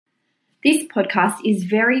This podcast is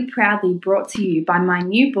very proudly brought to you by my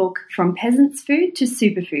new book, From Peasants' Food to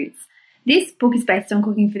Superfoods. This book is based on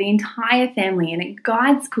cooking for the entire family, and it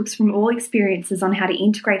guides cooks from all experiences on how to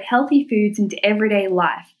integrate healthy foods into everyday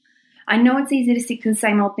life. I know it's easy to stick to the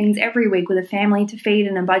same old things every week with a family to feed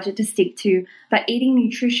and a budget to stick to, but eating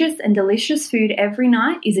nutritious and delicious food every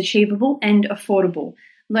night is achievable and affordable.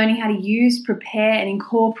 Learning how to use, prepare, and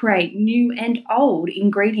incorporate new and old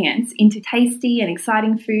ingredients into tasty and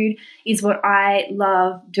exciting food is what I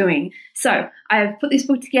love doing. So I've put this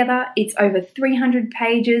book together. It's over 300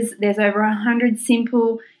 pages. There's over 100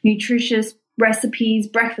 simple, nutritious recipes,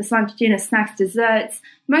 breakfast, lunch, dinner, snacks, desserts.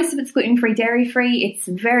 Most of it's gluten-free, dairy-free. It's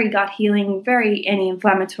very gut healing, very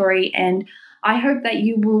anti-inflammatory, and I hope that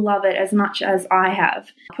you will love it as much as I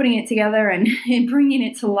have, putting it together and bringing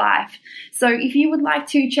it to life. So if you would like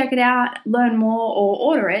to check it out, learn more, or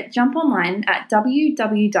order it, jump online at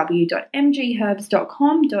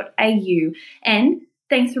www.mgherbs.com.au. And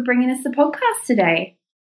thanks for bringing us the podcast today.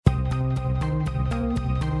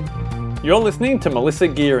 You're listening to Melissa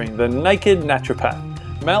Gearing, the Naked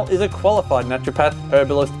Naturopath. Mel is a qualified naturopath,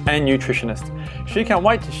 herbalist, and nutritionist. She can't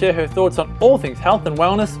wait to share her thoughts on all things health and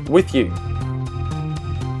wellness with you.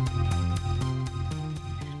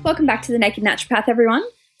 Welcome back to the Naked Naturopath, everyone.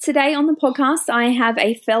 Today on the podcast, I have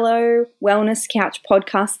a fellow Wellness Couch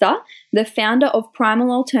podcaster, the founder of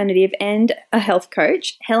Primal Alternative and a health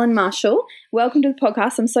coach, Helen Marshall. Welcome to the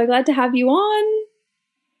podcast. I'm so glad to have you on.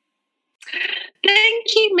 Thank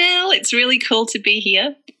you, Mel. It's really cool to be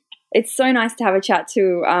here. It's so nice to have a chat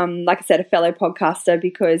to, like I said, a fellow podcaster,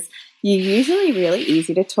 because you're usually really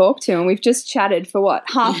easy to talk to. And we've just chatted for,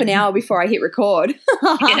 half an hour before I hit record.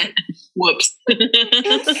 Yeah. Whoops.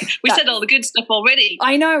 We said all the good stuff already.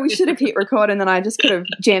 I know. We should have hit record and then I just could have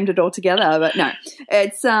jammed it all together. But no,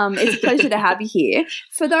 it's a pleasure to have you here.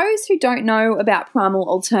 For those who don't know about Primal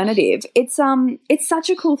Alternative, it's such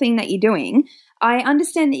a cool thing that you're doing. I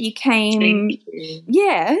understand that you came. Thank you.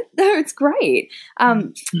 Yeah, no, it's great.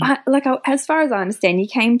 As far as I understand, you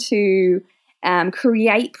came to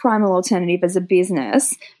create Primal Alternative as a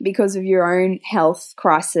business because of your own health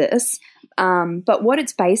crisis. But what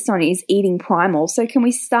it's based on is eating primal. So can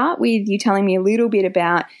we start with you telling me a little bit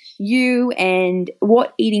about you and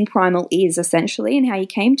what eating primal is essentially and how you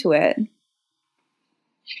came to it?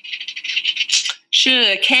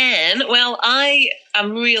 Sure can. Well, I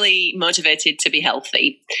am really motivated to be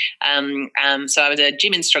healthy. So I was a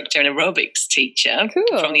gym instructor and aerobics teacher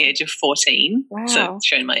from the age of 14. Wow. So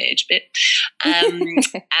showing my age a bit. And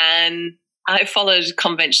I followed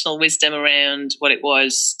conventional wisdom around what it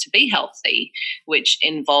was to be healthy, which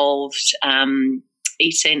involved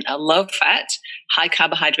eating a low-fat,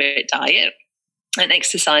 high-carbohydrate diet and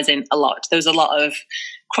exercising a lot. There was a lot of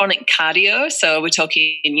chronic cardio, so we're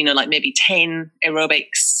talking, like maybe 10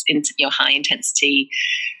 aerobics into high-intensity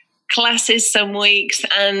classes some weeks.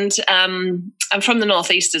 And I'm from the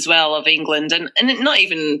northeast as well of England, and not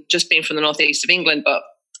even just being from the northeast of England, but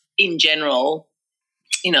in general,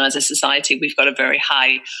 as a society, we've got a very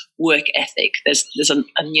high work ethic. There's not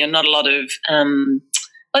a lot of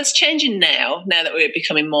it's changing now that we're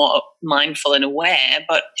becoming more mindful and aware,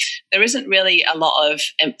 but there isn't really a lot of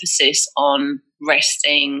emphasis on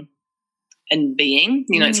resting and being.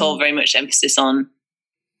 It's all very much emphasis on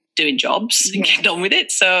doing jobs and getting on with it.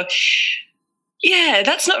 So, yeah,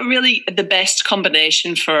 that's not really the best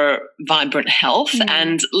combination for vibrant health.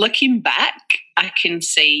 And looking back, I can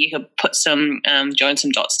see you could put join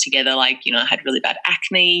some dots together. Like, I had really bad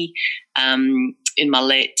acne in my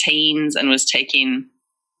late teens and was taking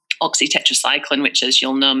oxytetracycline, which, as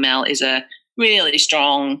you'll know, Mel, is a really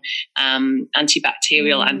strong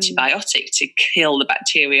antibacterial antibiotic to kill the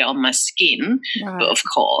bacteria on my skin. Right. But of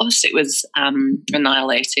course, it was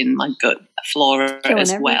annihilating my gut flora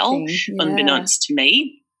as well, unbeknownst to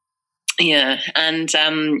me. Yeah, and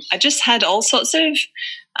I just had all sorts of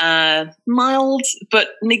mild but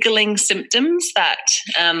niggling symptoms that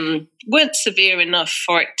weren't severe enough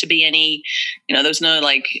for it to be any, there was no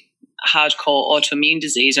hardcore autoimmune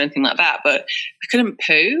disease or anything like that, but I couldn't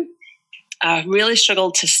poo. I really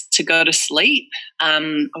struggled to go to sleep. I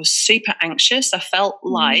was super anxious. I felt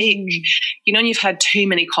like, when you've had too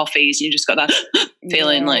many coffees, you just got that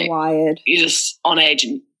feeling like wired. You're just on edge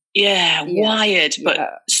and wired,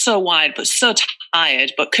 but so wired, but so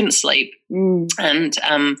tired, but couldn't sleep. And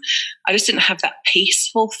I just didn't have that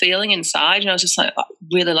peaceful feeling inside. I was just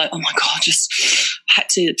really oh my God, just had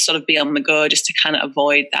to sort of be on the go just to kind of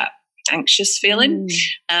avoid that anxious feeling.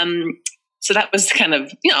 So that was kind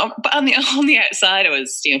of, but on the outside, I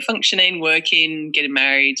was, functioning, working, getting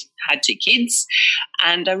married, had 2 kids.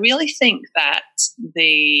 And I really think that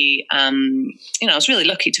I was really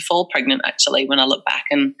lucky to fall pregnant, actually, when I look back.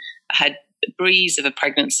 And I had a breeze of a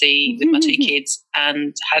pregnancy with my 2 kids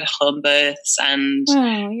and had home births and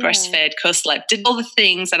breastfed, co-slept, did all the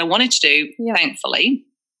things that I wanted to do, thankfully.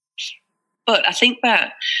 But I think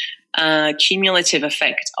that cumulative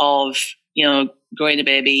effect of, growing a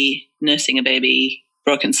baby, nursing a baby,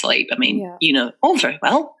 broken sleep. I mean, all very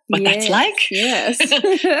well what that's like. Yes.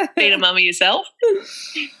 Being a mummy yourself.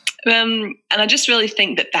 And I just really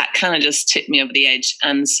think that kind of just tipped me over the edge.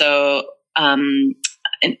 And so, I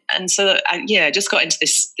just got into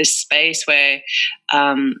this space where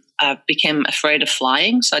I became afraid of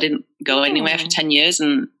flying. So I didn't go anywhere for 10 years.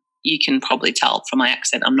 And you can probably tell from my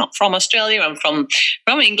accent, I'm not from Australia, I'm from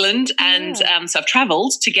England. And so I've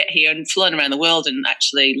travelled to get here and flown around the world and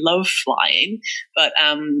actually love flying. But,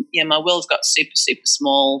 my world got super, super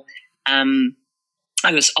small.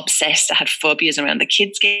 I was obsessed. I had phobias around the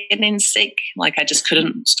kids getting in sick. Like I just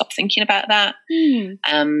couldn't stop thinking about that.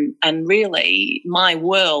 And really my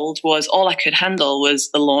world was, all I could handle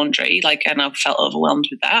was the laundry. And I felt overwhelmed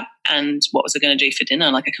with that. And what was I going to do for dinner?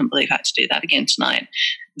 I couldn't believe I had to do that again tonight.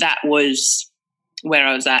 That was where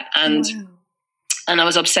I was at. And I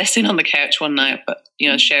was obsessing on the couch one night, but,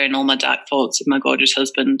 sharing all my dark thoughts with my gorgeous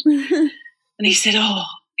husband. And he said,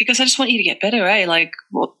 because I just want you to get better, eh?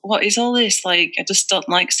 What is all this? I just don't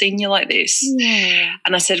like seeing you like this. Yeah.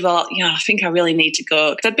 And I said, well, I think I really need to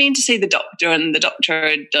go. Because I'd been to see the doctor, and the doctor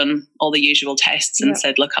had done all the usual tests and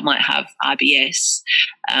said, look, I might have IBS,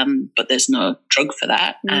 but there's no drug for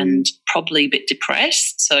that, and probably a bit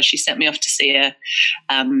depressed. So she sent me off to see a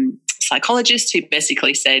psychologist who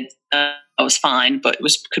basically said I was fine, but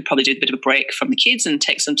could probably do a bit of a break from the kids and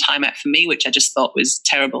take some time out for me, which I just thought was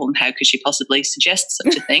terrible. And how could she possibly suggest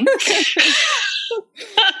such a thing?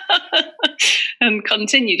 And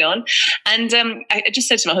continued on. And I just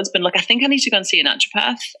said to my husband, look, I think I need to go and see a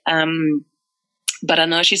naturopath. But I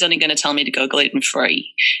know she's only going to tell me to go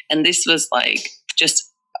gluten-free. And this was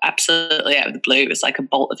just absolutely out of the blue. It was like a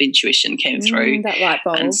bolt of intuition came through. That light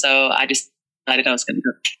bulb. And so I decided I was going to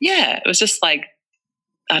go. Yeah, it was just I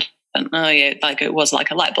don't know, it was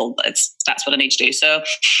like a light bulb. That's what I need to do. So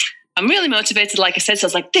I'm really motivated, like I said. So I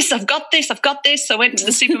was like, I've got this. So I went to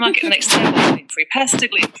the supermarket the next day, bought gluten-free pasta,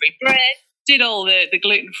 gluten-free bread, did all the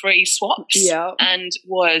gluten-free swaps, and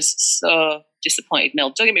was so disappointed.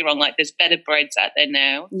 Now, don't get me wrong, there's better breads out there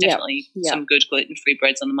now. Definitely some good gluten-free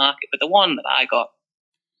breads on the market, but the one that I got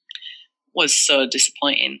was so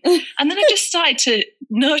disappointing. And then I just started to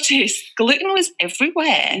notice gluten was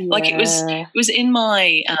everywhere. It was in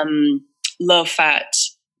my low-fat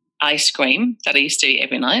ice cream that I used to eat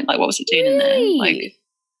every night. What was it doing in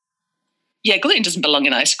there? Gluten doesn't belong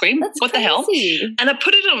in ice cream. That's what crazy. The hell? And I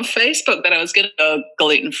put it on Facebook that I was going to go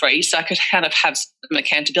gluten-free so I could kind of have some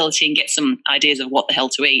accountability and get some ideas of what the hell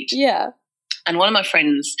to eat. Yeah. And one of my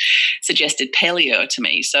friends suggested paleo to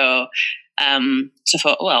me. So I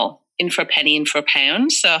thought, well, in for a penny, in for a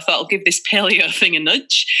pound. So I thought I'll give this paleo thing a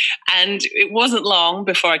nudge. And it wasn't long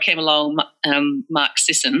before I came along Mark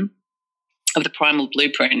Sisson of the Primal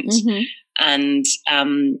Blueprint. And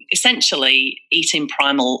essentially eating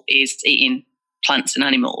primal is eating plants and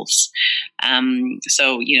animals.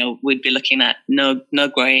 So, we'd be looking at no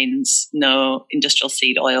grains, no industrial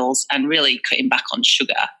seed oils, and really cutting back on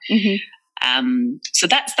sugar. So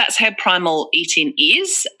that's how primal eating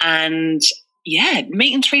is. And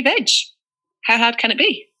meat and 3 veg. How hard can it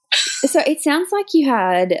be? So it sounds like you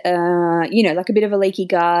had, a bit of a leaky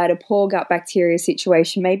gut, a poor gut bacteria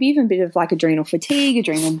situation, maybe even a bit of adrenal fatigue,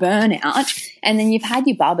 adrenal burnout, and then you've had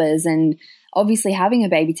your bubbers, and obviously having a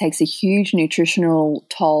baby takes a huge nutritional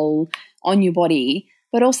toll on your body,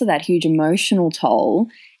 but also that huge emotional toll.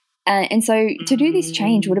 And so to do this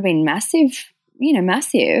change would have been massive,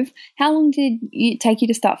 massive. How long did it take you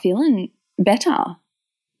to start feeling better?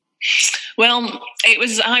 Well, it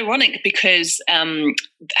was ironic because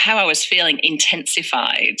how I was feeling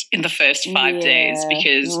intensified in the first 5 days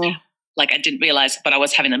because I didn't realize, but I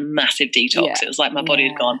was having a massive detox. It was like my body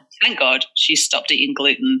had gone, thank God she's stopped eating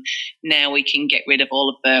gluten. Now we can get rid of all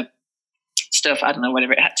of the stuff, I don't know,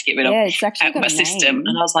 whatever it had to get rid of out of my system.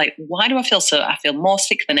 And I was like, why do I feel more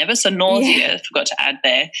sick than ever? So nausea, I forgot to add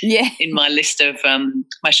there in my list of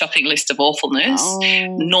my shopping list of awfulness.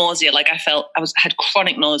 Nausea, I had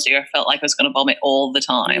chronic nausea. I felt like I was going to vomit all the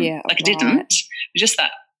time. I didn't. It was just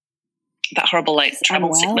that horrible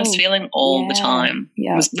travel sickness feeling all the time.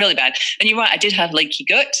 It was really bad. And you're right, I did have leaky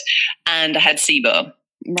gut and I had SIBO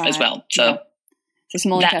as well. So So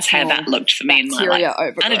small That's how that looked for me in my life.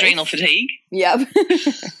 Overgrowth. And adrenal fatigue. Yep.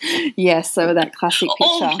 Yes, so that classic picture.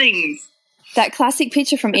 All things. That classic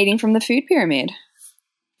picture from eating from the food pyramid.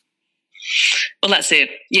 Well, that's it.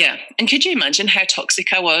 Yeah. And could you imagine how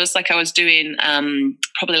toxic I was? Like I was doing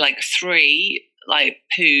probably like 3 like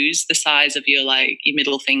poos the size of your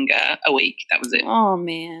middle finger a week. That was it. Oh,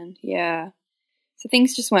 man. Yeah. So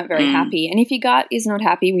things just weren't very happy. And if your gut is not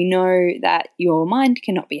happy, we know that your mind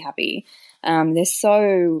cannot be happy. They're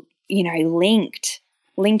so,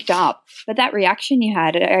 linked up. But that reaction you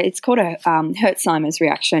had, it's called a Herxheimer's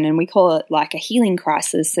reaction, and we call it like a healing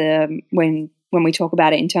crisis when we talk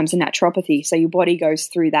about it in terms of naturopathy. So your body goes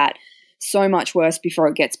through that so much worse before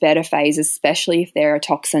it gets better phase, especially if there are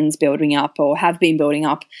toxins building up or have been building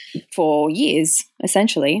up for years,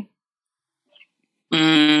 essentially.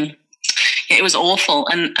 It was awful.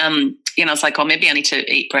 And, I was like, maybe I need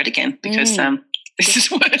to eat bread again because this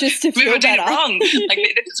is worse. Just to feel we were doing better. it wrong. Like,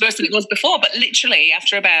 this is worse than it was before. But literally,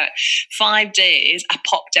 after about 5 days, I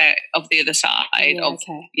popped out of the other side of,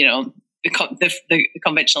 the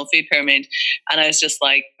conventional food pyramid. And I was just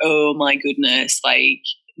like, oh, my goodness, like,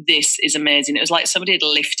 this is amazing. It was like somebody had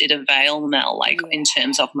lifted a veil, Mel, in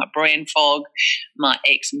terms of my brain fog, my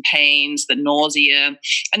aches and pains, the nausea.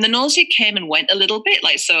 And the nausea came and went a little bit.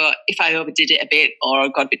 Like, so if I overdid it a bit or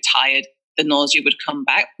got a bit tired, the nausea would come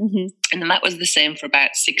back. Mm-hmm. And then that was the same for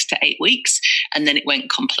about 6 to 8 weeks. And then it went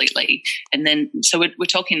completely. And then, so we're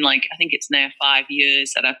talking I think it's now 5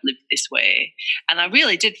 years that I've lived this way. And I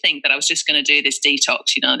really did think that I was just going to do this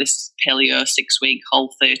detox, this paleo 6-week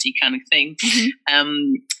whole 30 kind of thing.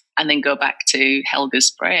 Mm-hmm. And then go back to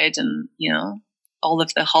Helga's bread and, all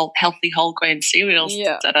of the healthy whole grain cereals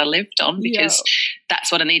that I lived on because that's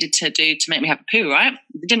what I needed to do to make me have a poo, right?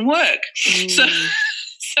 It didn't work.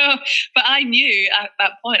 But I knew at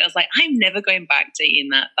that point, I was like, I'm never going back to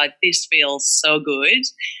eating that. Like, this feels so good.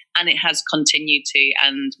 And it has continued to,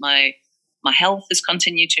 and my health has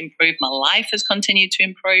continued to improve. My life has continued to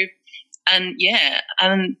improve. And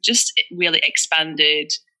and just really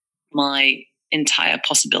expanded my entire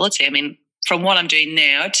possibility. I mean, from what I'm doing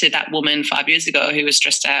now to that woman 5 years ago who was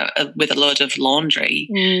stressed out with a load of laundry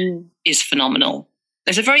is phenomenal.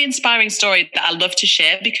 It's a very inspiring story that I love to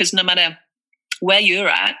share because no matter where you're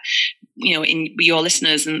at, in your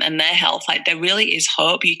listeners and their health, like, there really is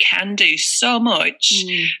hope. You can do so much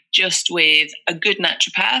just with a good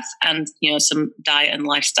naturopath and, some diet and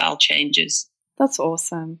lifestyle changes. That's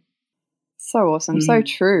awesome. So awesome. So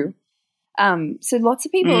true. So lots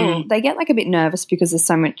of people, they get a bit nervous because there's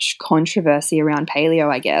so much controversy around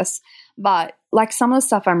paleo, I guess. But some of the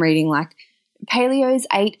stuff I'm reading, paleos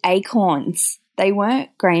ate acorns. They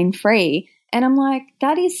weren't grain-free. And I'm like,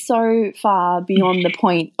 that is so far beyond the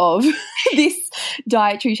point of this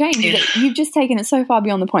dietary change. That you've just taken it so far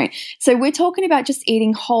beyond the point. So we're talking about just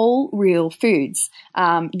eating whole, real foods,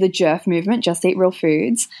 the JERF movement, just eat real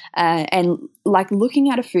foods, and looking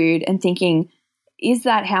at a food and thinking, is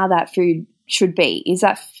that how that food should be? Is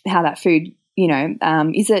that how that food,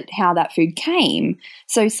 is it how that food came?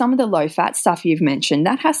 So some of the low-fat stuff you've mentioned,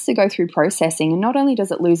 that has to go through processing. And not only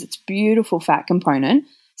does it lose its beautiful fat component,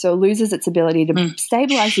 so it loses its ability to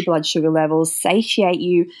stabilize your blood sugar levels, satiate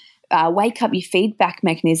you, wake up your feedback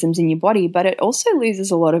mechanisms in your body, but it also loses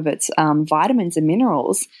a lot of its vitamins and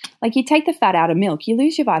minerals. Like, you take the fat out of milk, you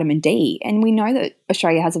lose your vitamin D. And we know that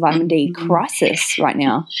Australia has a vitamin D crisis right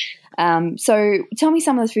now. So tell me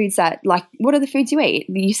some of the foods that, what are the foods you eat?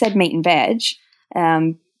 You said meat and veg,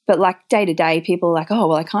 but day to day, people are like, oh,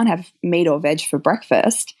 well, I can't have meat or veg for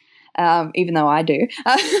breakfast, even though I do.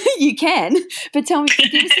 You can, but tell me,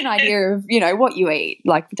 give us an idea of, what you eat,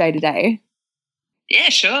 day to day. Yeah,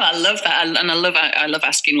 sure. I love that, and I love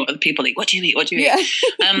asking what other people eat. What do you eat? What do you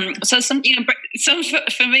eat? So some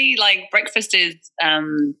for me, breakfast is.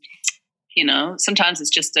 Sometimes it's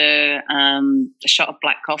just a shot of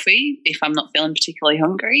black coffee if I'm not feeling particularly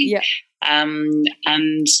hungry. Yeah. And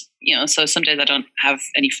so some days I don't have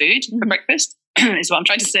any food for breakfast, is what I'm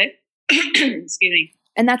trying to say. Excuse me.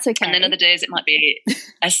 And that's okay. And then other days it might be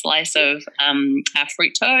a slice of our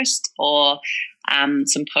fruit toast or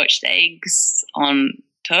some poached eggs on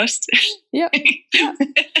toast. Yeah.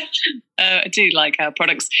 I do like our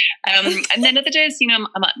products. And then other days,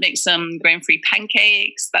 I might make some grain-free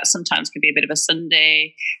pancakes. That sometimes can be a bit of a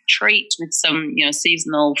Sunday treat with some,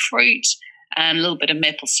 seasonal fruit. And a little bit of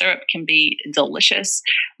maple syrup can be delicious.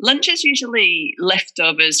 Lunch is usually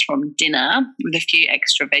leftovers from dinner with a few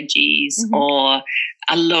extra veggies, or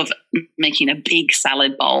I love making a big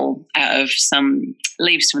salad bowl out of some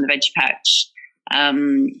leaves from the veggie patch,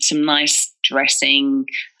 some nice dressing,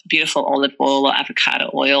 beautiful olive oil or avocado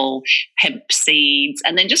oil, hemp seeds,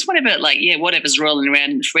 and then just whatever's rolling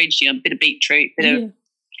around in the fridge, a bit of beetroot,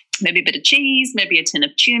 maybe a bit of cheese, maybe a tin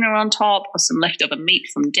of tuna on top, or some leftover meat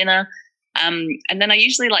from dinner. And then I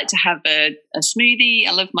usually like to have a smoothie.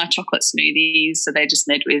 I love my chocolate smoothies. So they're just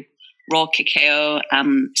made with raw cacao.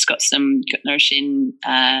 It's got some gut nourishing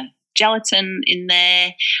gelatin in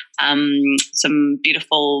there, some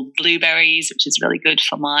beautiful blueberries, which is really good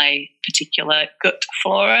for my particular gut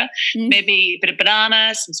flora, maybe a bit of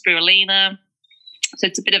banana, some spirulina. So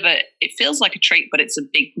it's it feels like a treat, but it's a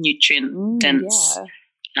big nutrient dense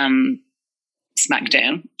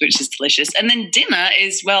smackdown, which is delicious. And then dinner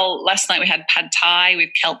is, last night we had pad thai with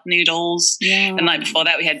kelp noodles. The night before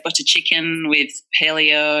that we had butter chicken with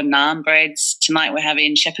paleo naan breads. Tonight we're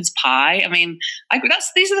having shepherd's pie. I mean,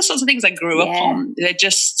 these are the sorts of things I grew up on. They're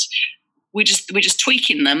we're just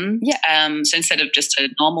tweaking them. So instead of just a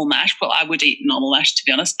normal mash, I would eat normal mash, to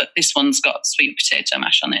be honest, but this one's got sweet potato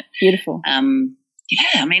mash on it. Beautiful. I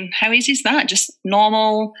mean, how easy is that? Just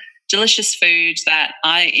normal, delicious food that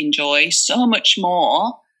I enjoy so much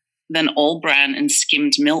more than all bran and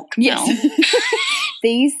skimmed milk. Yes.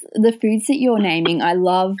 The foods that you're naming, I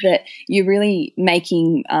love that you're really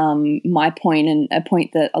making my point, and a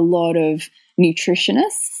point that a lot of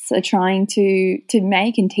nutritionists are trying to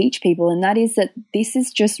make and teach people, and that is that this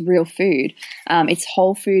is just real food. It's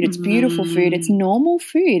whole food, it's beautiful food, it's normal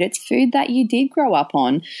food, it's food that you did grow up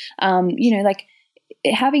on. Like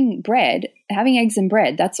having eggs and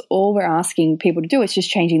bread, that's all we're asking people to do. It's just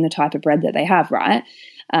changing the type of bread that they have, right?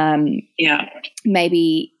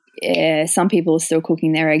 Maybe some people are still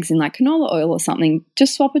cooking their eggs in like canola oil or something.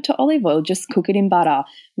 Just swap it to olive oil, just cook it in butter,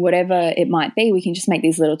 whatever it might be. We can just make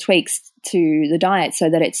these little tweaks to the diet so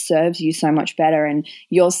that it serves you so much better. And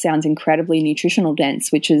yours sounds incredibly nutritional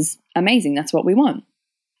dense, which is amazing. That's what we want.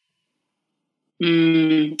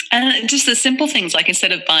 And just the simple things, like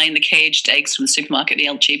instead of buying the caged eggs from the supermarket, the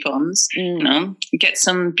El cheap ones, get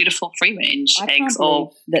some beautiful free range eggs,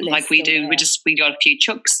 or like we do. There. We got a few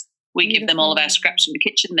chooks. We give them all of our scraps from the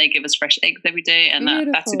kitchen. They give us fresh eggs every day, and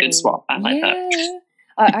that's a good swap. I like that.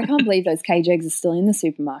 I can't believe those cage eggs are still in the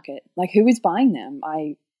supermarket. Like, who is buying them?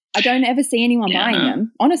 I don't ever see anyone buying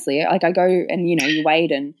them. Honestly, like I go and you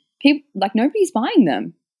wait and people nobody's buying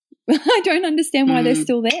them. I don't understand why they're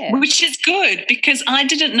still there. Which is good, because I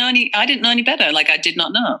didn't know any better. Like, I did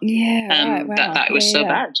not know. Yeah, wow. That was so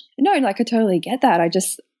bad. No, like I totally get that.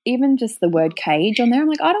 Even just the word cage on there, I'm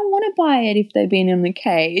like, I don't want to buy it if they've been in the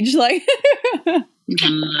cage. Like,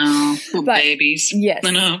 no, poor babies. Yes,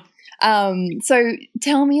 I know. So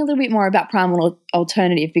tell me a little bit more about Primal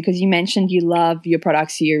Alternative, because you mentioned you love your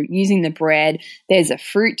products. You're using the bread. There's a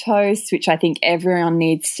fruit toast, which I think everyone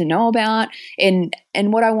needs to know about. And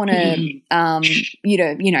what I want to,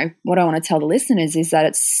 what I want to tell the listeners is that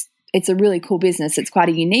it's a really cool business. It's quite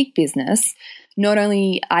a unique business. Not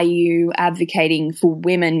only are you advocating for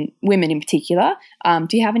women in particular,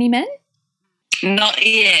 do you have any men? Not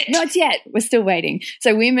yet. Not yet. We're still waiting.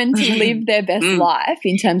 So women to live their best life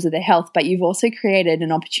in terms of their health, but you've also created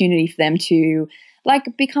an opportunity for them to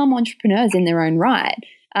become entrepreneurs in their own right.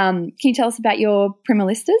 Can you tell us about your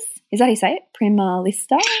Primalistas? Is that how you say it?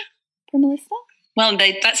 Primalista? Well,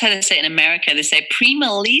 that's how they say it in America. They say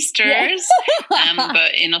Primalistas,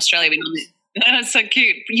 but in Australia we normally... That's so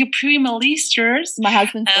cute. You Primalistas. My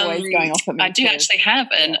husband's always going off at me. I do actually have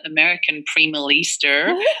an American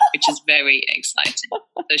Primalister, which is very exciting.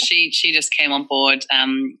 So she just came on board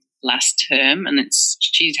last term, and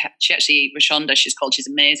she actually, Rashonda, she's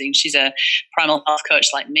amazing. She's a primal health coach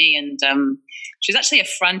like me, and she's actually a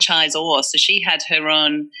franchisor. So she had her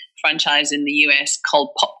own franchise in the US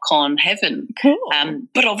called Popcorn Heaven. Cool.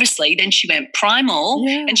 But obviously then she went primal,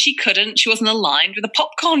 and she wasn't aligned with the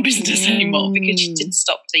popcorn business anymore, because she didn't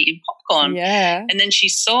stop eating popcorn. Yeah. And then she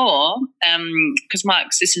saw, because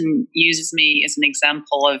Mark Sisson uses me as an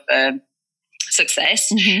example of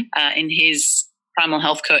success in his Primal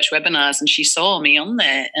Health Coach webinars, and she saw me on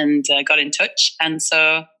there and got in touch. And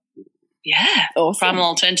so, awesome. Primal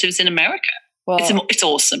Alternatives in America. Well, it's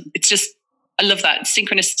awesome. It's just, I love that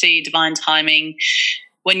synchronicity, divine timing.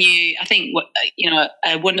 When I think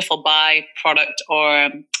a wonderful byproduct or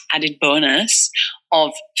added bonus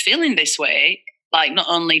of feeling this way, like not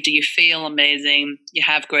only do you feel amazing, you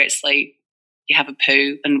have great sleep, you have a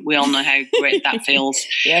poo, and we all know how great that feels.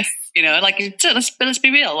 Yes. Let's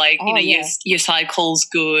be real. Your cycle's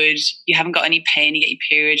good, you haven't got any pain, you get your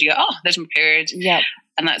period, you go, oh, there's my period. Yep.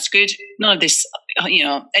 And that's good. None of this,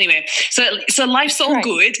 anyway. So life's all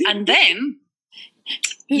good, and then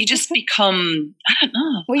you just become, I don't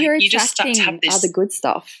know. Well, you're you just attracting start to have this other good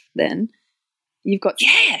stuff then. You've got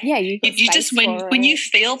you've got you just when you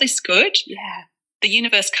feel this good, the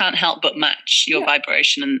universe can't help but match your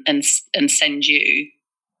vibration and send you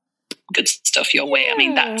good stuff your way. I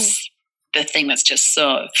mean, that's the thing that's just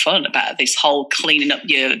so fun about this whole cleaning up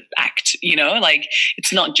your act, you know, like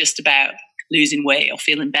it's not just about losing weight or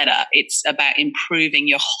feeling better. It's about improving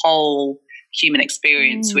your whole human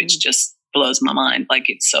experience, which just blows my mind. Like,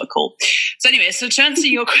 it's so cool. So anyway, so to answer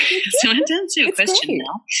your question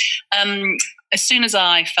now, as soon as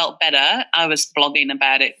I felt better, I was blogging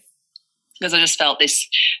about it because I just felt this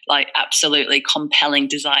like absolutely compelling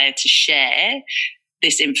desire to share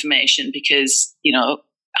this information because, you know,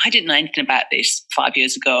 I didn't know anything about this 5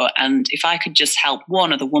 years ago. And if I could just help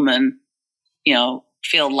one other woman, you know,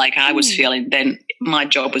 feel like I was feeling, then my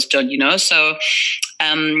job was done, you know. So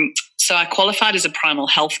so I qualified as a primal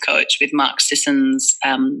health coach with Mark Sisson's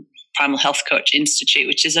Primal Health Coach Institute,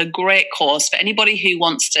 which is a great course for anybody who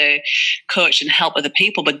wants to coach and help other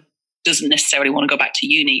people but doesn't necessarily want to go back to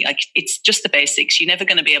uni. Like, it's just the basics. You're never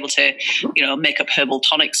going to be able to, you know, make up herbal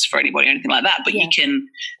tonics for anybody or anything like that, but you can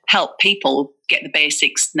help people get the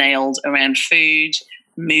basics nailed around food,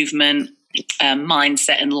 movement,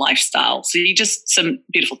 mindset and lifestyle. So you just some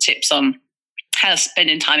beautiful tips on how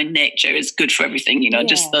spending time in nature is good for everything, you know,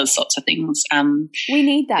 just those sorts of things. We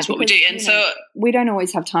need that. Is what we do. And so we don't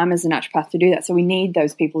always have time as a naturopath to do that. So we need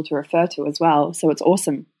those people to refer to as well. So it's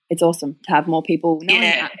awesome. It's awesome to have more people knowing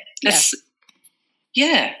that. It's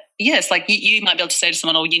like you might be able to say to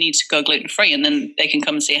someone, oh, you need to go gluten-free, and then they can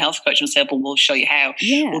come and see a health coach and say, well, we'll show you how.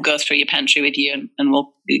 We'll go through your pantry with you and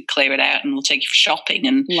we'll clear it out and we'll take you for shopping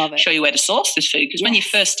and show you where to source this food. Because when you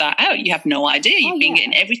first start out, you have no idea. You've been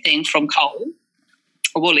getting everything from Coles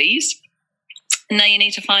or Woolies, and now you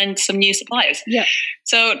need to find some new suppliers.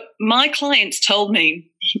 So my clients told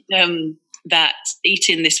me that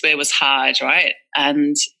eating this way was hard, right?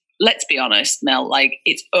 And let's be honest, Mel, like,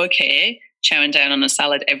 it's okay chowing down on a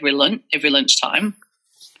salad every lunchtime,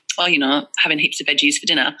 or, you know, having heaps of veggies for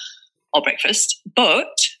dinner or breakfast. But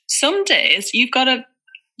some days you've got to,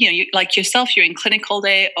 you know, like yourself, you're in clinic all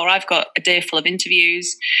day, or I've got a day full of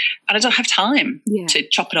interviews and I don't have time to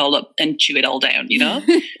chop it all up and chew it all down, you know?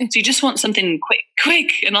 So you just want something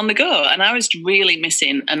quick and on the go. And I was really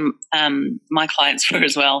missing, and my clients were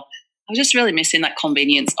as well, I was just really missing that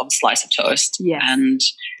convenience of a slice of toast and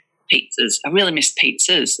pizzas. I really missed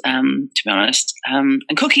pizzas, to be honest, and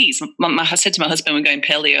cookies. I said to my husband, we're going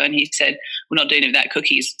paleo, and he said, we're not doing it without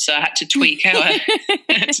cookies. So I had to tweak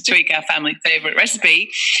our family favorite recipe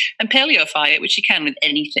and paleofy it, which you can with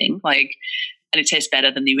anything, like, and it tastes better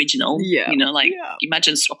than the original. You know, like,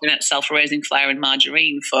 imagine swapping out self-raising flour and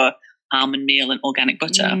margarine for almond meal and organic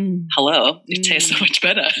butter. Hello, it tastes so much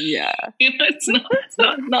better. You know, it's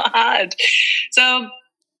not hard.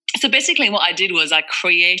 So basically what I did was I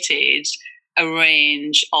created a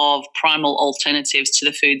range of primal alternatives to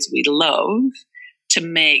the foods we love to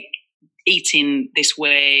make eating this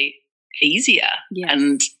way easier.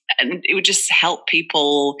 And it would just help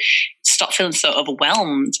people stop feeling so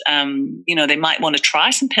overwhelmed. You know, they might want to try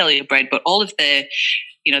some paleo bread, but all of the,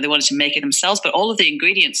 you know, they wanted to make it themselves, but all of the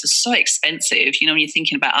ingredients are so expensive. You know, when you're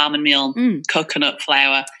thinking about almond meal, coconut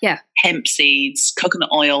flour, hemp seeds, coconut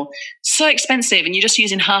oil, so expensive, and you're just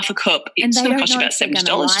using half a cup. It's going to cost you about $70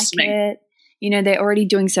 just to make it. You know, they're already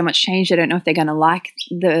doing so much change. They don't know if they're going to like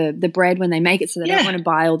the bread when they make it, so they don't want to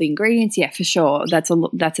buy all the ingredients. Yeah, for sure. That's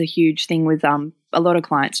a huge thing with a lot of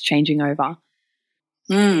clients changing over.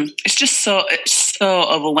 It's just so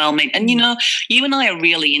overwhelming. And, you know, you and I are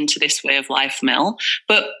really into this way of life, Mel,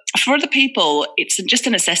 but for other people, it's just a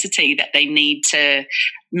necessity that they need to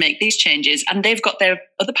make these changes, and they've got their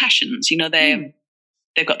other passions. You know, they've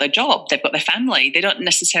got their job, they've got their family. They don't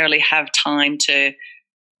necessarily have time to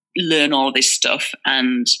learn all of this stuff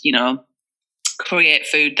and, you know, create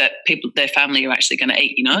food that their family are actually going to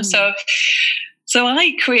eat, you know. So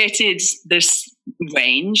I created this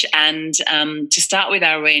range, and to start with,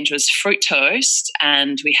 our range was fruit toast,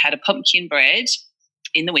 and we had a pumpkin bread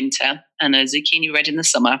in the winter and a zucchini bread in the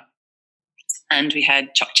summer, and we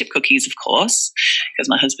had chocolate chip cookies, of course, because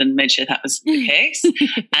my husband made sure that was the case.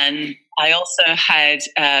 And I also had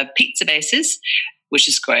pizza bases, which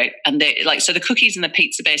is great. And so the cookies and the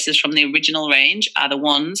pizza bases from the original range are the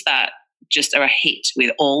ones that just are a hit with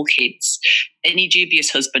all kids. Any dubious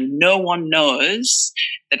husband, no one knows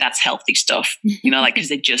that that's healthy stuff, you know, like, because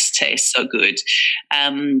they just taste so good.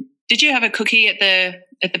 Did you have a cookie at the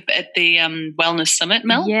wellness summit,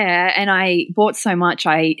 Mel? Yeah, and I bought so much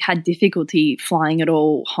I had difficulty flying it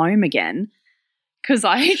all home again, because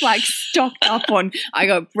I like stocked up on, I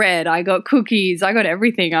got bread, I got cookies, I got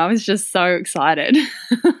everything. I was just so excited.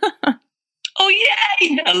 Oh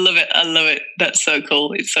yay! I love it. I love it. That's so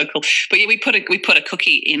cool. It's so cool. But yeah, we put a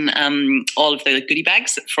cookie in all of the goodie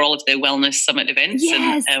bags for all of their wellness summit events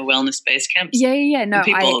and wellness base camps. Yeah. No, and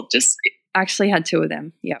people I actually had 2 of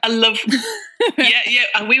them. Yeah, I love.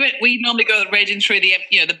 Yeah. We normally go raiding through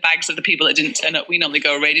the bags of the people that didn't turn up. We normally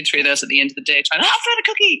go raiding through those at the end of the day, trying. I'll find a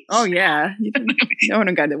cookie. Oh yeah, you don't want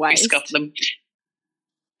to go to waste. We scuff them.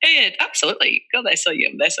 Yeah, absolutely. God, they're so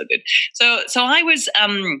yum. They're so good. So I was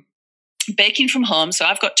baking from home. So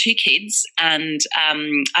I've got 2 kids, and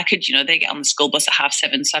I could, they get on the school bus at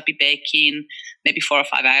 7:30, so I'd be baking maybe 4 or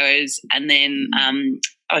 5 hours, and then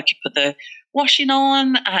I could put the washing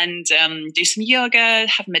on and do some yoga,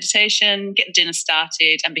 have meditation, get dinner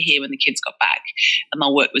started, and be here when the kids got back and my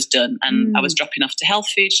work was done. And I was dropping off to health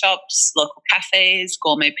food shops, local cafes,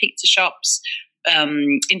 gourmet pizza shops,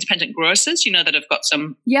 independent grocers, that have got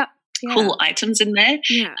some cool items in there.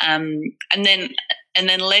 Yeah. And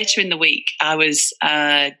then later in the week, I was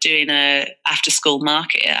doing a after-school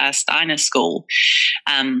market at a Steiner school.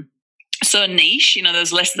 So niche,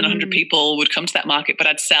 there's less than 100 people would come to that market, but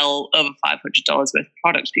I'd sell over $500 worth of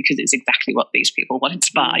products because it's exactly what these people wanted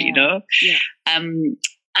to buy, Yeah.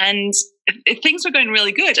 And things were going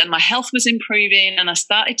really good, and my health was improving, and I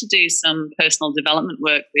started to do some personal development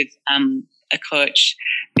work with a coach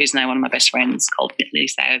who's now one of my best friends called Mitli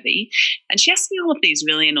Southey. And she asked me all of these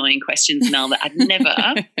really annoying questions, Mel, that I'd never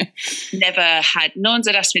had. No one's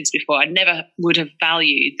had asked me this before. I never would have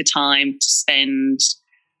valued the time to spend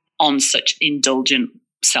on such indulgent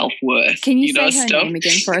self-worth. Can you say her name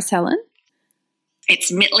again for us, Helen?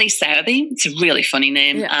 It's Mitli Southey. It's a really funny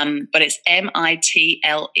name, but it's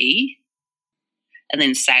Mitle, and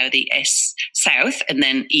then Southey, South, and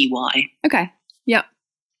then EY. Okay. Yep.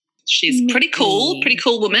 She's pretty cool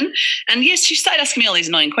woman. And yes, she started asking me all these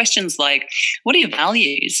annoying questions like, what are your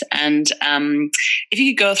values? And if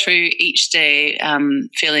you could go through each day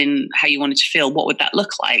feeling how you wanted to feel, what would that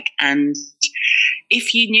look like? And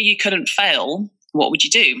if you knew you couldn't fail, what would you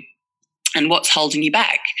do? And what's holding you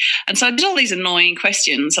back? And so I did all these annoying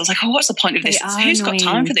questions. I was like, oh, what's the point of this? Who's got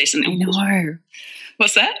time for this? And I know.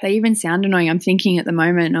 What's that? They even sound annoying. I'm thinking at the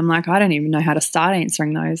moment, I'm like, I don't even know how to start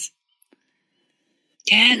answering those.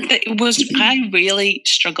 Yeah, it was. I really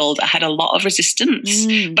struggled. I had a lot of resistance,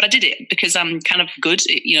 but I did it because I'm kind of good.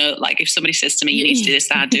 Like if somebody says to me, "You need to do this,"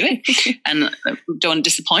 I'll do it, and don't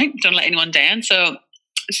disappoint. Don't let anyone down. So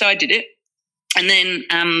I did it, and then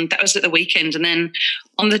that was at the weekend. And then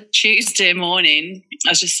on the Tuesday morning, I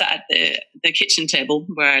was just sat at the kitchen table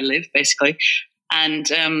where I live, basically, and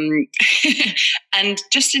and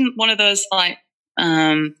just in one of those like.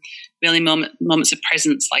 Really moments of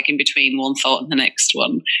presence, like in between one thought and the next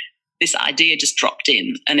one, this idea just dropped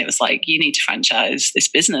in, and it was like, you need to franchise this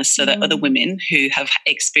business so that other women who have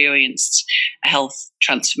experienced a health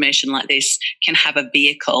transformation like this can have a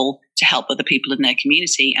vehicle to help other people in their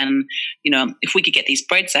community. And, if we could get these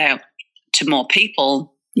breads out to more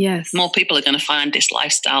people, yes, more people are going to find this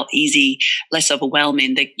lifestyle easy, less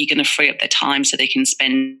overwhelming. You're going to free up their time so they can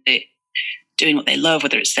spend it doing what they love,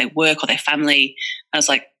 whether it's their work or their family. I was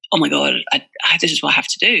like, oh my God, this is what I have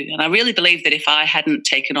to do. And I really believe that if I hadn't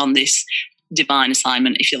taken on this divine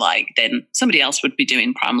assignment, if you like, then somebody else would be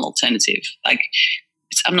doing Primal Alternative. Like,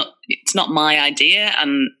 it's not my idea,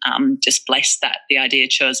 and I'm just blessed that the idea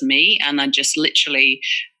chose me. And I just literally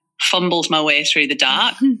fumbled my way through the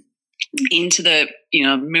dark into the,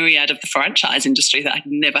 myriad of the franchise industry that I'd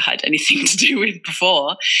never had anything to do with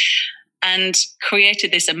before, and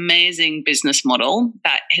created this amazing business model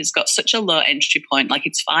that has got such a low entry point. Like,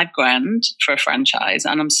 it's $5,000 for a franchise.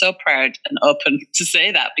 And I'm so proud and open to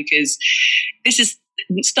say that, because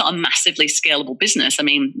it's not a massively scalable business. I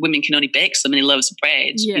mean, women can only bake so many loaves of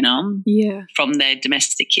bread, from their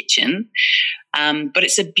domestic kitchen. But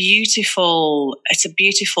it's a beautiful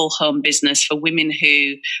home business for women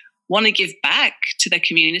who want to give back to their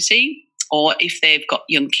community, or if they've got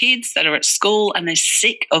young kids that are at school and they're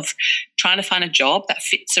sick of trying to find a job that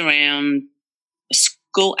fits around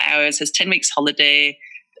school hours, has 10 weeks holiday,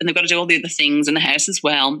 and they've got to do all the other things in the house as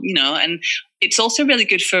well, and it's also really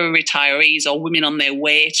good for retirees or women on their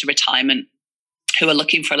way to retirement who are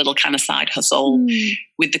looking for a little kind of side hustle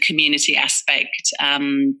with the community aspect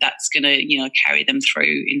that's going to, carry them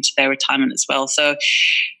through into their retirement as well. So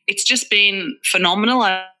it's just been phenomenal.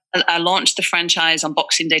 I launched the franchise on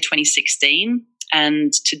Boxing Day 2016,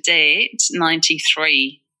 and to date,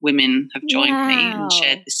 93 women have joined me and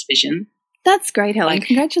shared this vision. That's great, Helen.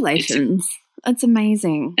 Congratulations. That's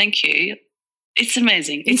amazing. Thank you. It's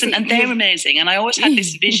amazing. And they're amazing. And I always had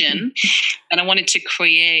this vision, and I wanted to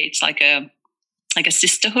create like a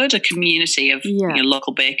sisterhood, a community of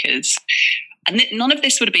local bakers, and none of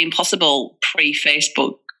this would have been possible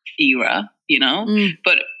pre-Facebook era, you know,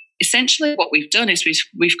 but essentially what we've done is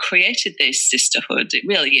we've created this sisterhood. It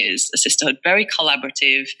really is a sisterhood, very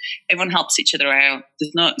collaborative. Everyone helps each other out.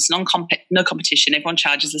 It's no competition. Everyone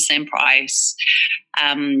charges the same price.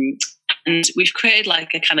 And we've created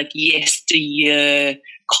like a kind of yesteryear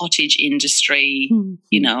cottage industry,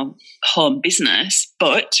 you know, home business,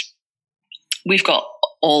 but we've got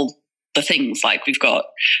all the things, like we've got,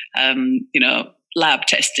 you know, lab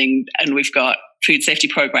testing, and we've got food safety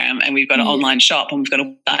program, and we've got an online shop, and we've got a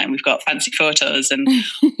website, and we've got fancy photos, and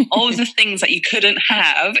all of the things that you couldn't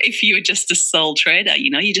have if you were just a sole trader.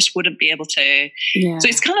 You know, you just wouldn't be able to. Yeah. So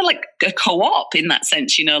it's kind of like a co-op in that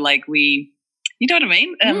sense, you know, like you know what I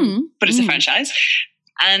mean? But it's a franchise.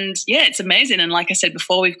 And yeah, it's amazing. And like I said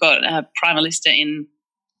before, we've got Primalista in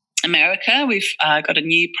America. We've got a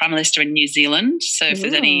new Primalista in New Zealand. So if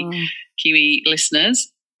there's any Kiwi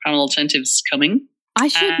listeners, Primal Alternatives coming. I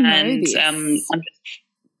should know this.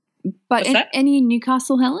 But any in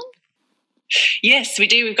Newcastle, Helen? Yes, we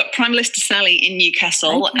do. We've got Primalista Sally in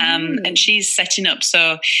Newcastle, and she's setting up.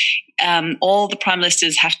 So all the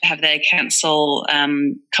Primalistas have to have their council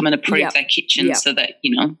come and approve their kitchen so that,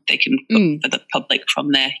 you know, they can cook for the public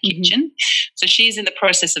from their kitchen. So she's in the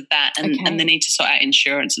process of that, and they need to sort out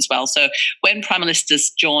insurance as well. So when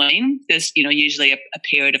Primalistas join, there's, you know, usually a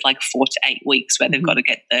period of like 4 to 8 weeks where they've got to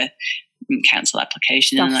get the council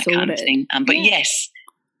application and that kind of thing. But yes,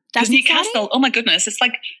 because Newcastle, exciting. Oh my goodness, it's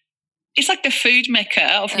like the food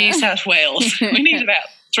mecca of New South Wales. We need about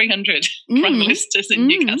 300 Primalistas in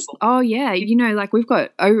Newcastle. Oh yeah, you know, like we've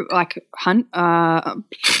got well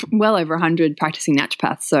over 100 practicing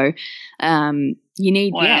naturopaths. So you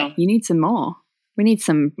need some more. We need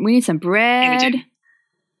some bread. Yeah,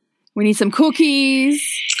 we need some cookies.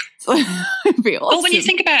 It'd be awesome. Well, when you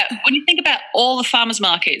think about all the farmers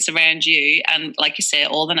markets around you, and like you say,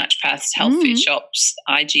 all the naturopaths, health food shops,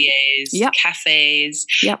 IGAs, cafes,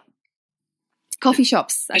 coffee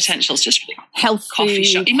shops. Potential's just really health coffee food.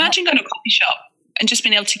 shop. Imagine going to a coffee shop and just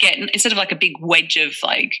being able to get, instead of like a big wedge of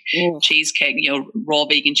like cheesecake, you know, raw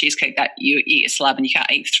vegan cheesecake that you eat a slab and you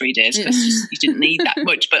can't eat for 3 days because you didn't need that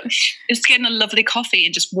much, but just getting a lovely coffee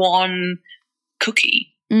and just one cookie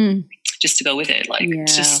just to go with it. Like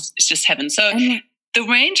it's just heaven. So the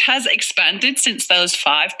range has expanded since those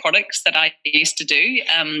 5 products that I used to do.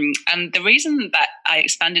 And the reason that I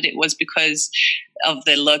expanded it was because of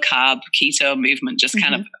the low carb keto movement just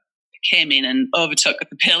kind of came in and overtook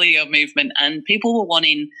the paleo movement, and people were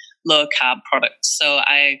wanting low carb products. So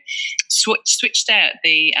I switched out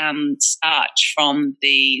the starch from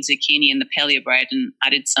the zucchini and the paleo bread and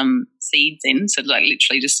added some seeds in, so like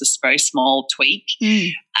literally just a very small tweak,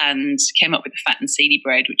 and came up with the fat and seedy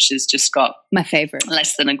bread, which has just got my favorite,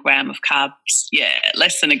 less than a gram of carbs. Yeah,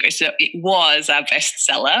 less than a gram. So it was our best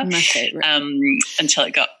seller, my favorite, until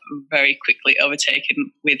it got very quickly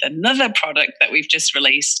overtaken with another product that we've just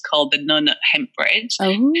released called the No Nut Hemp Bread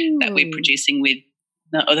that we're producing with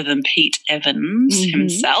none other than Pete Evans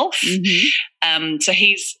himself. So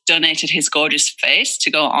he's donated his gorgeous face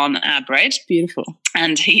to go on our bread. Beautiful.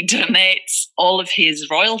 And he donates all of his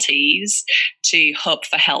royalties to Hope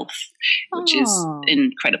for Health, which is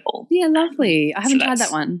incredible. Yeah, lovely. I haven't tried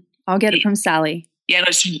that one. I'll get it from Sally. Yeah,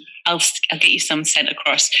 I'll get you some sent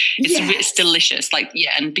across. It's delicious. Like,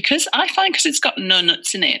 yeah, and because it's got no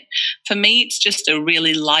nuts in it, for me it's just a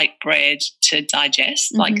really light bread to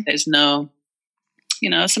digest. Like there's no, you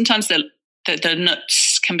know, sometimes the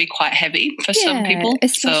nuts can be quite heavy for some people.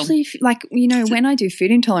 Especially like, you know, when I do food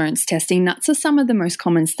intolerance testing, nuts are some of the most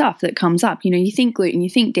common stuff that comes up. You know, you think gluten, you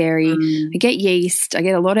think dairy, I get yeast, I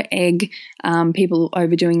get a lot of egg, people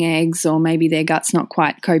overdoing eggs, or maybe their gut's not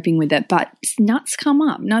quite coping with it, but nuts come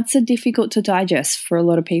up. Nuts are difficult to digest for a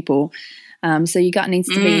lot of people. So your gut needs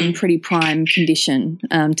to be in pretty prime condition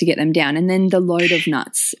to get them down. And then the load of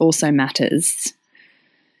nuts also matters.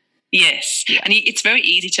 Yes, and it's very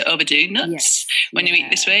easy to overdo nuts when you eat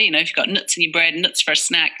this way. You know, if you've got nuts in your bread, nuts for a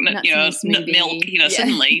snack, nut milk, you know,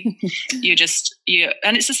 suddenly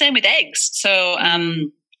and it's the same with eggs. So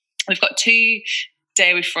we've got 2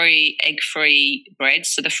 dairy-free, egg-free breads.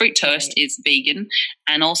 So the fruit toast is vegan,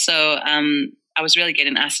 and also I was really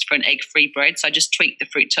getting asked for an egg-free bread, so I just tweaked the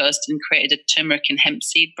fruit toast and created a turmeric and hemp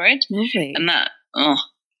seed bread. Lovely. And that,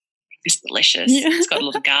 it's delicious. Yeah. It's got a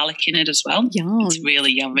lot of garlic in it as well. Yum. It's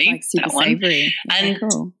really yummy. Like super savoury. And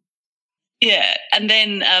cool. Yeah, and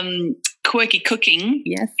then Quirky Cooking.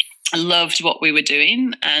 Yes. loved what we were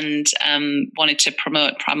doing and wanted to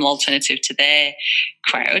promote Primal Alternative to their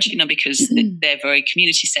crowd, because they're very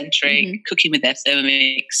community centric, cooking with their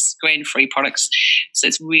Thermomix, grain-free products. So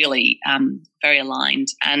it's really very aligned.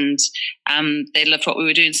 And they loved what we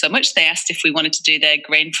were doing so much, they asked if we wanted to do their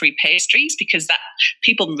grain-free pastries, because that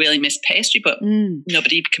people really miss pastry, but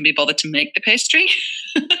nobody can be bothered to make the pastry.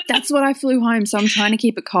 That's what I flew home. So I'm trying to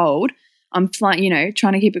keep it cold. I'm flying,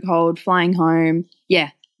 trying to keep it cold, flying home.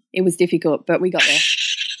 Yeah. It was difficult, but we got there.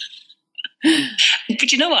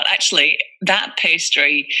 But you know what? Actually, that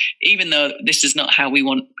pastry, even though this is not how we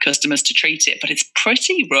want customers to treat it, but it's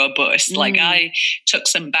pretty robust. Like I took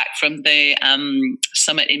some back from the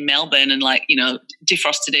summit in Melbourne and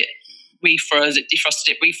defrosted it, refroze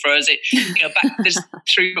it, back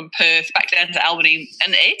through from Perth, back down to Albany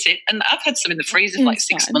and ate it. And I've had some in the freezer for like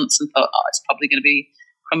 6 months and thought, it's probably going to be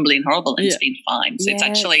crumbly and horrible, and it's been fine. So it's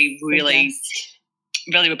actually really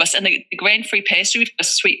robust. And the grain-free pastry, we've got a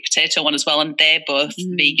sweet potato one as well, and they're both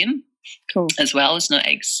vegan as well. There's no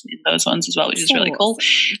eggs in those ones as well, which is really cool.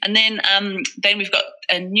 And then we've got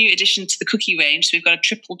a new addition to the cookie range. So we've got a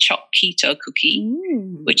triple choc keto cookie,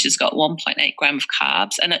 which has got 1.8 gram of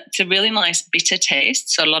carbs, and it's a really nice bitter taste.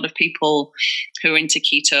 So a lot of people who are into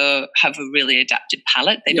keto have a really adapted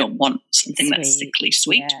palate. They don't want something that's sickly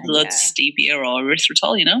sweet, loads of stevia or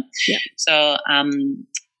erythritol,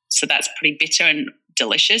 So that's pretty bitter and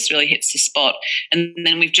delicious, really hits the spot. And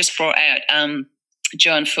then we've just brought out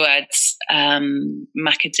Joan Fuad's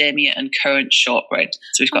macadamia and currant shortbread.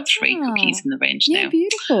 So we've got 3 cookies in the range now.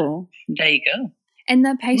 Beautiful. There you go. And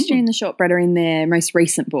the pastry and the shortbread are in their most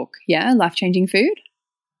recent book, Life Changing Food?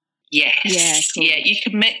 Yes. Yeah, cool. Yeah, you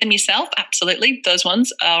can make them yourself, absolutely, those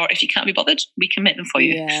ones. Or if you can't be bothered, we can make them for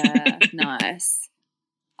you. Yeah, nice.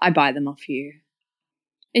 I buy them off you.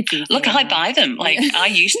 It's easy. Look, I buy them. I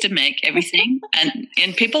used to make everything,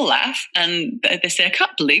 and people laugh and they say, I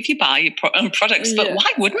can't believe you buy your own products, but why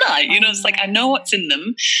wouldn't I? It's like I know what's in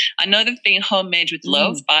them. I know they've been homemade with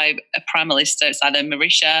love by a primalista. It's either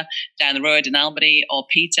Marisha down the road in Albany, or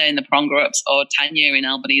Peter in the Prongerups, or Tanya in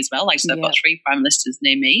Albany as well. So I've got 3 primalistas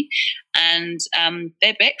near me. And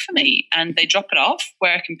they bake for me and they drop it off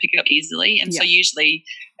where I can pick it up easily. And so usually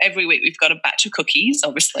every week we've got a batch of cookies,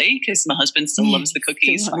 obviously, because my husband still loves the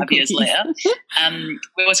cookies 5 years later.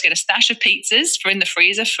 We always get a stash of pizzas for in the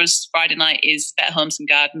freezer. For Friday night is Better Homes and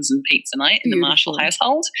Gardens and pizza night in the Marshall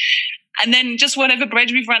household. And then just whatever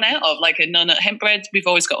bread we've run out of, like a no-nut hemp bread, we've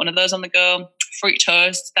always got one of those on the go. Fruit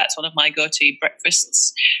toast, that's one of my go-to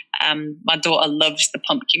breakfasts. My daughter loves the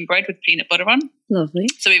pumpkin bread with peanut butter on. Lovely.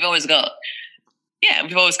 So we've always got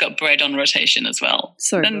bread on rotation as well.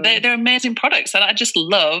 And they're amazing products. And I just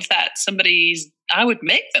love that I would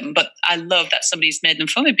make them, but I love that somebody's made them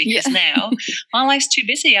for me, because now my life's too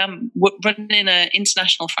busy. I'm running an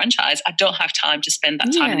international franchise. I don't have time to spend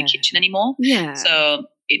that time in the kitchen anymore. Yeah. So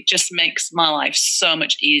it just makes my life so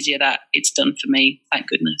much easier that it's done for me. Thank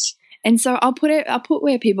goodness. And so I'll put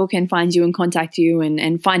where people can find you and contact you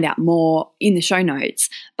and find out more in the show notes.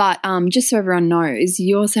 But just so everyone knows,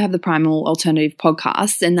 you also have the Primal Alternative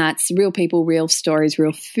podcast, and that's real people, real stories,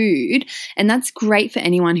 real food. And that's great for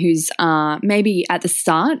anyone who's maybe at the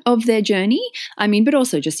start of their journey, but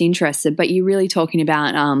also just interested. But you're really talking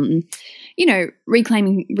about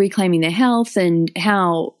reclaiming their health and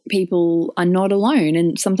how people are not alone.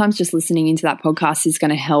 And sometimes just listening into that podcast is going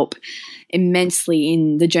to help immensely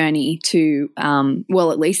in the journey to,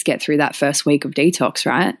 at least get through that first week of detox,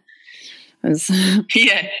 right?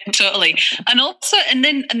 Yeah, totally. And also, and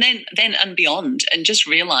then beyond, and just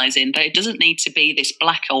realizing that it doesn't need to be this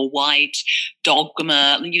black or white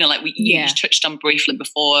dogma, like you touched on briefly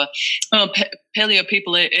before. Paleo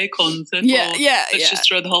people eat acorns. Let's just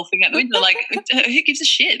throw the whole thing out the window. Like, who gives a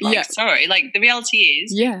shit? Sorry. Like, the reality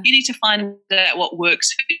is, you need to find out what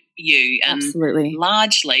works for you. And absolutely.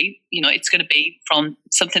 Largely, it's going to be from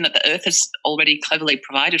something that the earth has already cleverly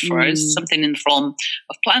provided for us, something in the form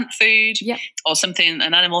of plant food, or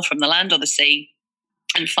an animal from the land or the sea,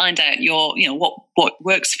 and find out what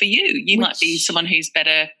works for you. You might be someone who's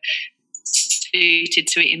better suited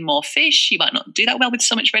to eating more fish. You might not do that well with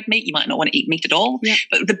so much red meat. You might not want to eat meat at all.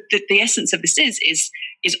 But the essence of this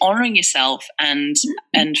is honouring yourself and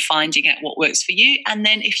finding out what works for you. And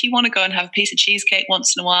then if you want to go and have a piece of cheesecake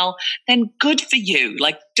once in a while, then good for you.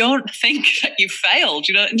 Like, don't think that you failed,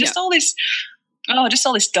 and just all this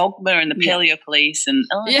dogma and the paleo police and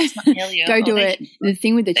it's not paleo. Go do it. The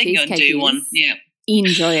thing with the cheesecake do is one.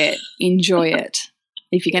 Enjoy it.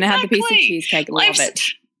 If you're going to have the piece of cheesecake, love it.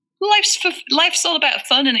 Life's all about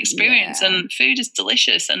fun and experience, and food is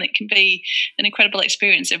delicious, and it can be an incredible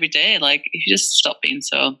experience every day. Like, if you just stop being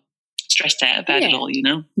so stressed out about it all, you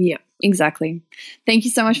know? Yeah, exactly. Thank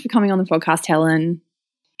you so much for coming on the podcast, Helen.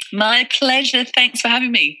 My pleasure. Thanks for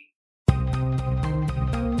having me.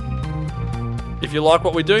 If you like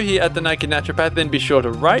what we do here at The Naked Naturopath, then be sure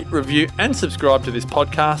to rate, review and subscribe to this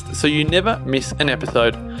podcast so you never miss an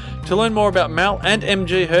episode. To learn more about Mel and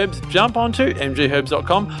MG Herbs, jump onto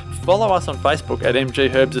mgherbs.com, follow us on Facebook at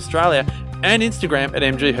MG Herbs Australia and Instagram at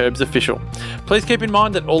MG Herbs Official. Please keep in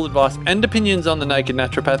mind that all advice and opinions on The Naked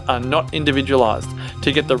Naturopath are not individualised.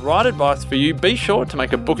 To get the right advice for you, be sure to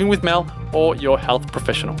make a booking with Mel or your health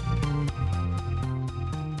professional.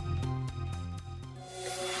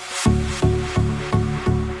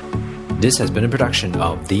 This has been a production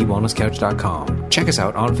of TheWellnessCouch.com. Check us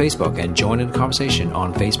out on Facebook and join in the conversation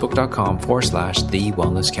on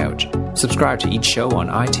Facebook.com/TheWellnessCouch. Subscribe to each show on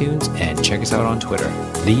iTunes and check us out on Twitter.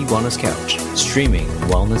 The Wellness Couch, streaming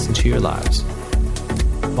wellness into your lives.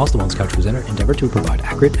 Whilst the Wellness Couch presenter endeavor to provide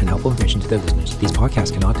accurate and helpful information to their listeners, these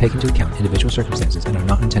podcasts cannot take into account individual circumstances and are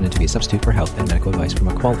not intended to be a substitute for health and medical advice from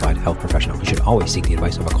a qualified health professional. You should always seek the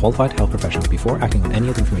advice of a qualified health professional before acting on any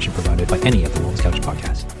of the information provided by any of the Wellness Couch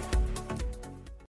podcasts.